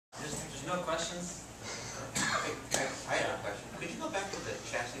There's no questions? I have a question. Could you go back to the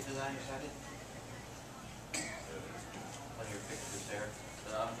chassis design you cited? On your pictures there.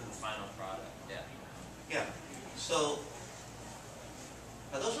 Up to the final product, yeah. Yeah. So,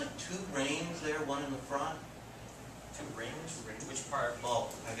 are those like two rings there, one in the front? Two rings? Which part?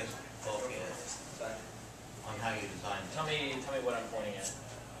 Well, I guess both on how you designed it. Tell me what I'm pointing at.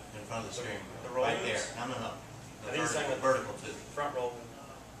 In front of the steering wheel. The right rollers? there. No. I think it's like The vertical too. Front roll.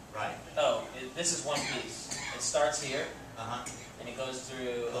 Right. Oh, this is one piece. It starts here, Uh-huh. and it goes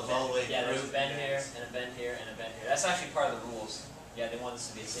through. Goes all the way yeah, there's a through. bend here, and a bend here, and a bend here. That's actually part of the rules. Yeah, they want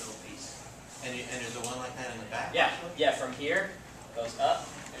this to be a single piece. And there's a one like that in the back? Yeah, yeah. From here, goes up.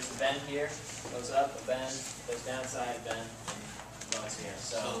 There's a bend here. Goes up, a bend. Goes down side, bend, and goes here.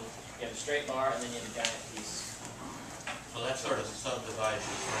 So you have a straight bar, and then you have a giant piece. So that sort of subdivides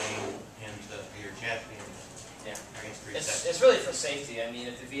your frame into your chassis. Yeah. I guess It's really for safety. I mean,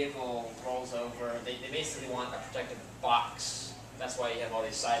 if the vehicle rolls over, they basically want a protected box. That's why you have all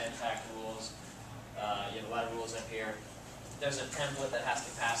these side impact rules. You have a lot of rules up here. There's a template that has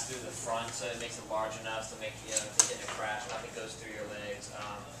to pass through the front, so it makes it large enough to make if you get in a crash, nothing goes through your legs.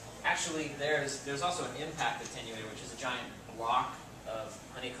 Actually, there's also an impact attenuator, which is a giant block of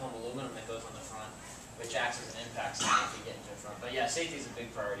honeycomb aluminum that goes on the front, which acts as an impact sign if you get into the front. But yeah, safety is a big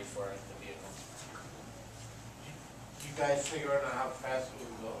priority for the vehicle. You guys figure out how fast it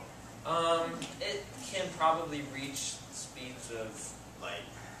will go? It can probably reach speeds of like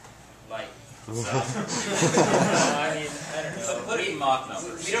light. So, I mean, I don't know. Put it in Mach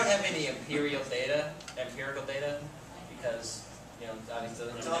numbers. We don't have any empirical data, because obviously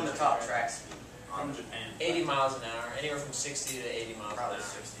It's on the top track speed. On Japan. 80 miles an hour, anywhere from 60 to 80 miles Probably an hour.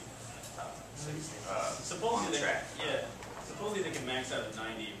 60. Top 60. Supposedly, track. Yeah. Supposedly they can max out at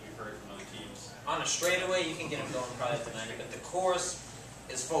 90. We've heard from other teams. On a straightaway, you can get them going probably up to 90, but the course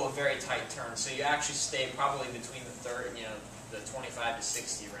is full of very tight turns, so you actually stay probably between the the 25 to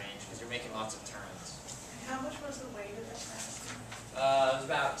 60 range because you're making lots of turns. How much was the weight of the chassis? It was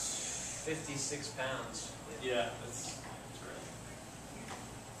about 56 pounds. Yeah, that's right.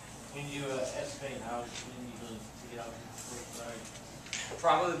 Can you estimate how soon you're going to get out the first ride?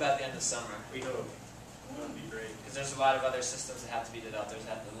 Probably about the end of summer. We hope. That would be great. Because there's a lot of other systems that have to be developed. There's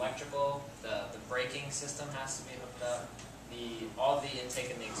the electrical, the braking system has to be hooked up. All the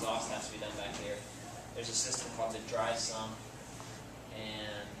intake and the exhaust has to be done back here. There's a system called the dry sump,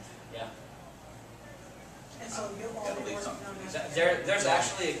 and yeah. And so you'll all be working on that? There's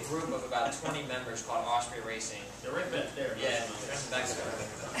actually a group of about 20 members called Osprey Racing. They're right back there. Yeah, they're in the back there.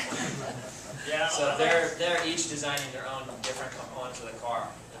 Yeah. So they're each designing their own different components of the car,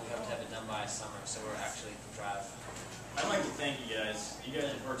 and we hope to have it done by summer. So we're actually drive. I'd like to thank you guys. You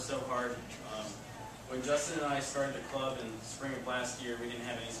guys have worked so hard. When Justin and I started the club in spring of last year, we didn't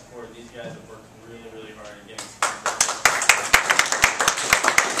have any support. These guys have worked really, really hard at getting support.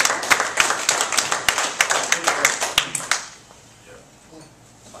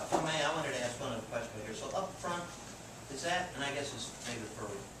 If I may, I wanted to ask one other question here. So up front, is that, and I guess it's maybe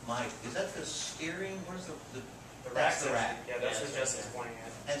for Mike, is that the steering? Where's the rack? That's the rack. Yeah, that's what Justin's pointing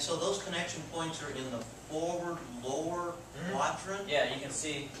at. And so those connection points are in the forward lower quadrant? Yeah, you can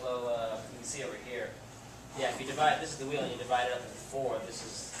see. Well, you can see over here. Yeah, if you divide, this is the wheel, and you divide it up into four. This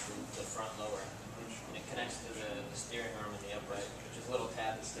is the front lower, and it connects to the steering arm and the upright, which is a little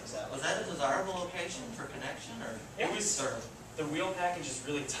tab that sticks out. Was that a desirable location for connection, or? It was, the wheel package is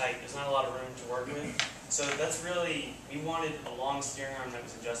really tight. There's not a lot of room to work with. So that's really, we wanted a long steering arm that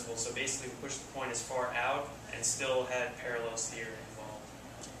was adjustable. So basically we pushed the point as far out and still had parallel steering involved.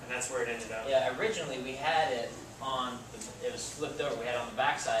 And that's where it ended up. Yeah, originally we had it on, it was flipped over. We had it on the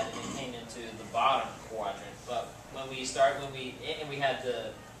back side, and it came into the bottom quadrant. But when we started, and we had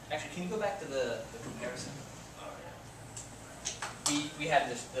the, actually, can you go back to the comparison? We had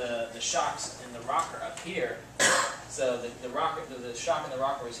the shocks and the rocker up here, so the shock and the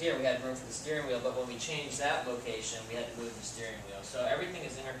rocker was here. We had room for the steering wheel, but when we changed that location, we had to move the steering wheel. So everything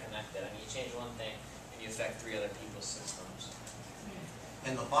is interconnected. I mean, you change one thing, and you affect three other people's systems.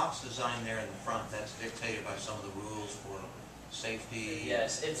 And the box design there in the front, that's dictated by some of the rules for safety?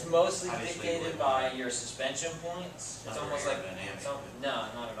 Yes, it's mostly Obviously dictated by your suspension points. It's almost like no,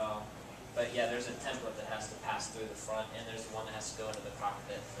 not at all. But yeah, there's a template that has to pass through the front, and there's one that has to go into the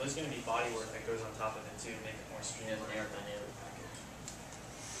cockpit. Well, there's going to be body work that goes on top of it too to make it more Yeah, streamlined. the aerodynamic package.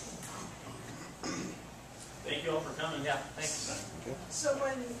 Thank you all for coming. Yeah, thanks. So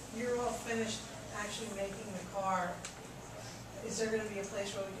when you're all finished actually making the car, is there going to be a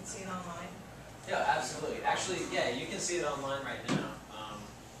place where we can see it online? Yeah, absolutely. Actually, yeah, you can see it online right now. I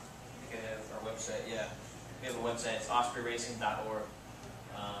think I have our website. Yeah, we have a website. It's ospreyracing.org.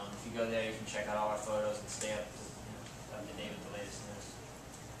 If you you go there, you can check out all our photos and stay up to date with the latest news.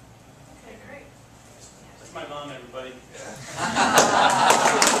 Okay, great. That's my mom, everybody.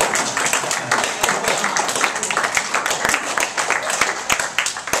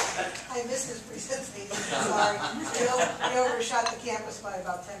 I missed his presentation, sorry. We overshot the campus by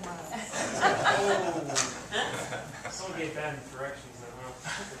about 10 miles. Someone gave bad directions,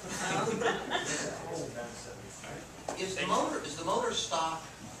 I don't know. Is the motor stock?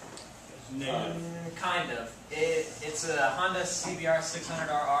 Kind of. It's a Honda CBR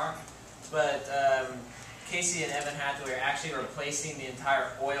 600RR, but Casey and Evan Hathaway are actually replacing the entire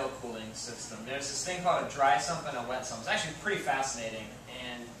oil cooling system. There's this thing called a dry sump and a wet sump. It's actually pretty fascinating,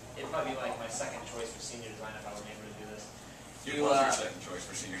 and it'd probably be like my second choice for senior design if I were able to do this. You was your second choice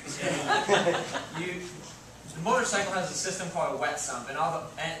for senior design. The motorcycle has a system called a wet sump, and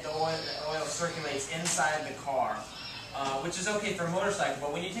the oil circulates inside the car. Which is okay for a motorcycle,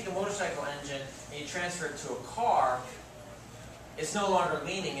 but when you take a motorcycle engine and you transfer it to a car, it's no longer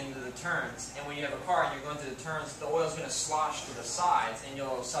leaning into the turns. And when you have a car and you're going through the turns, the oil's going to slosh to the sides, and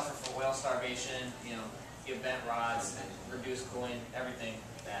you'll suffer from oil starvation. You know, get bent rods, reduced cooling, everything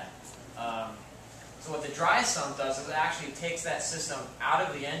bad. So what the dry sump does is it actually takes that system out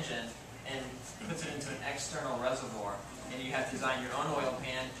of the engine and puts it into an external reservoir, and you have to design your own oil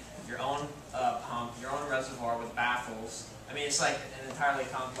pan, your own pump, your own reservoir with baffles. I mean, it's like an entirely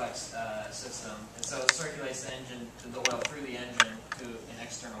complex system. And so it circulates the engine, the oil through the engine to an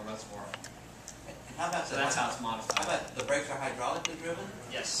external reservoir. And how about So that's how it's modified. How about the brakes are hydraulically driven?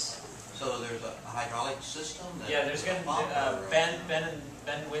 Yes. So there's a hydraulic system? Yeah, there's going to be,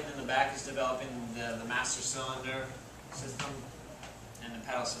 Ben Whitten in the back is developing the master cylinder system and the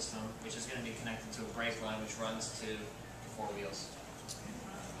pedal system, which is going to be connected to a brake line which runs to the four wheels.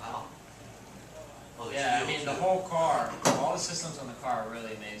 Wow. Well, Yeah, I mean the whole car, all the systems on the car are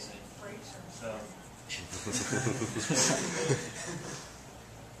really amazing. So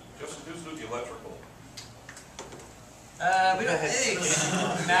Just who's doing the electrical? we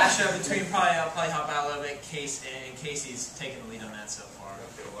don't mash up between I'll probably help out a little bit. Casey's taking the lead on that so far.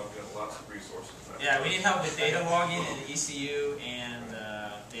 Okay, well, I've got lots of resources. Yeah, we need help with data logging and ECU and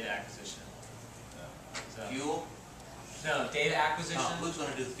data acquisition. So, Fuel? no, data acquisition. Who's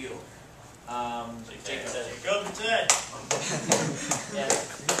going to do the fuel? Jacob. Go to Ted. Yeah,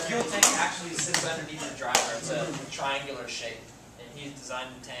 the fuel tank actually sits underneath the driver. It's a triangular shape, and he's designed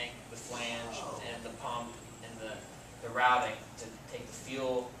the tank, the flange, and the pump, and the routing to take the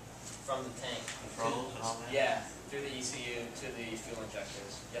fuel from the tank. Controls and all that? Yeah, through the ECU to the fuel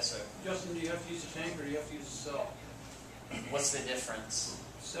injectors. Yes, sir. Justin, do you have to use a tank or do you have to use a cell? What's the difference?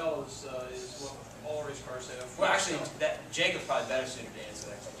 Cell is what all race cars have. Well, actually, Jacob's probably better suited to answer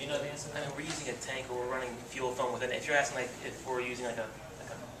that question. Do you know the answer to I that? mean, we're using a tank or we're running fuel foam within it. If you're asking like if we're using like a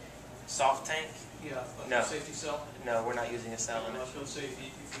soft tank, Yeah, like No. a safety cell. no, we're not using a cell I in it. was going to say, if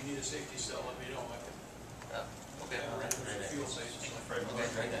you need a safety cell, let me know. I can Okay. rent a fuel safety.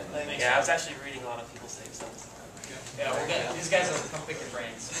 Yeah, I was actually reading a lot of people say stuff. Yeah, we'll get these guys will come pick your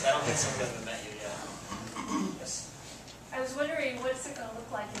brains. I don't think some of them have met you yet. Yes. I was wondering, what's it going to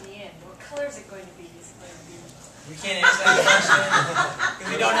look like in the end? What color is it going to be? Is it going to be? We can't answer that question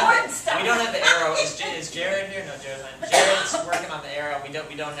because we don't have the arrow. Is Jared here? No, Jared's not. Jared's working on the arrow. We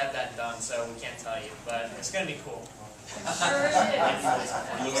don't have that done, so we can't tell you. But it's gonna be cool. I'm sure it is.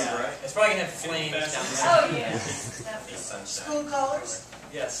 Blue and gray? It's probably gonna have flames down the side. Oh, yes. That would be School colors?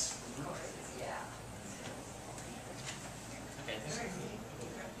 Yes. yeah. Okay.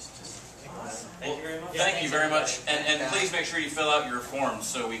 Awesome. Thank you very much. Yeah, Thank you very much, and please make sure you fill out your forms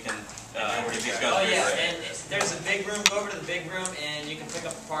so we can give these guys Oh a yeah, grade. and there's a big room. Go over to the big room, and you can pick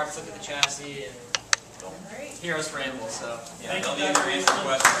up the parts, look at the chassis, and Great. heroes for animals. So yeah. Thank you, I'll need Dr. to Eastman. answer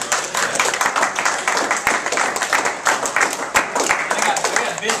questions. We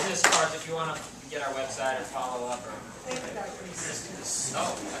got business cards if you want to get our website or follow up. Or Thank you, Dr. Easton.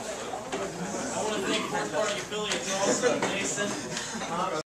 oh, absolutely. I want to thank third-party affiliates also, Jason.